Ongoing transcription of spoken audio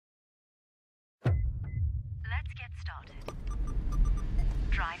Let's get started.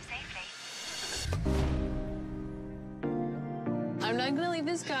 Drive safely. I'm not gonna leave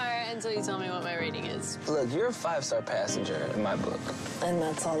this car until you tell me what my rating is. Look, you're a 5-star passenger in my book. And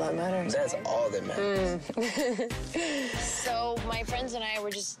that's all that matters. That's all that matters. So my friends and I were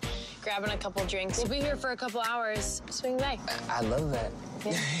just grabbing a couple drinks. We'll be here for a couple hours. Swing by. I love that.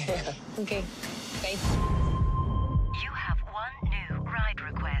 Yeah. Okay. Bye. You have one new ride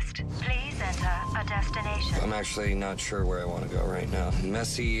request. Please enter a destination. I'm actually not sure where I want to go right now.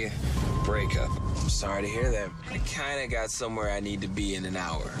 Messy breakup. I'm sorry to hear that. I kind of got somewhere I need to be in an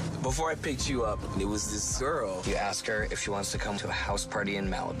hour. Before I picked you up, it was this girl. You ask her if she wants to come to a house party in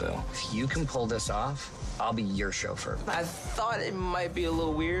Malibu. If you can pull this off, I'll be your chauffeur. I thought it might be a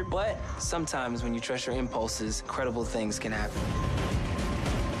little weird, but sometimes when you trust your impulses, incredible things can happen.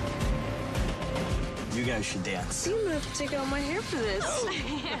 You guys should dance. I'm gonna have to take out my hair for this.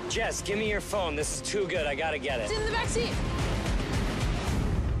 Jess, give me your phone. This is too good. I gotta get It's it. in the back seat.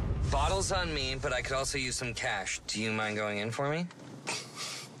 Bottles on me, but I could also use some cash. Do you mind going in for me?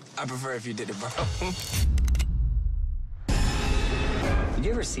 I prefer if you did it, bro. Did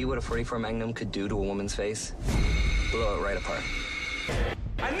you ever see what a 44 Magnum could do to a woman's face? Blow it right apart.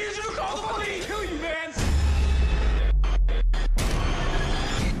 I need you to call the police! Kill you, man!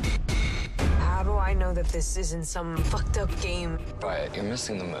 How do I know that this isn't some fucked up game? But you're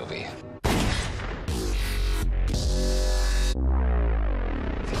missing the movie. Please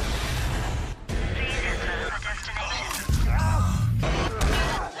enter a destination.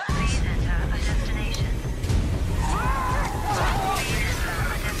 Please enter a destination.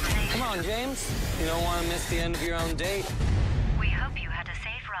 Come on, James. You don't want to miss the end of your own date.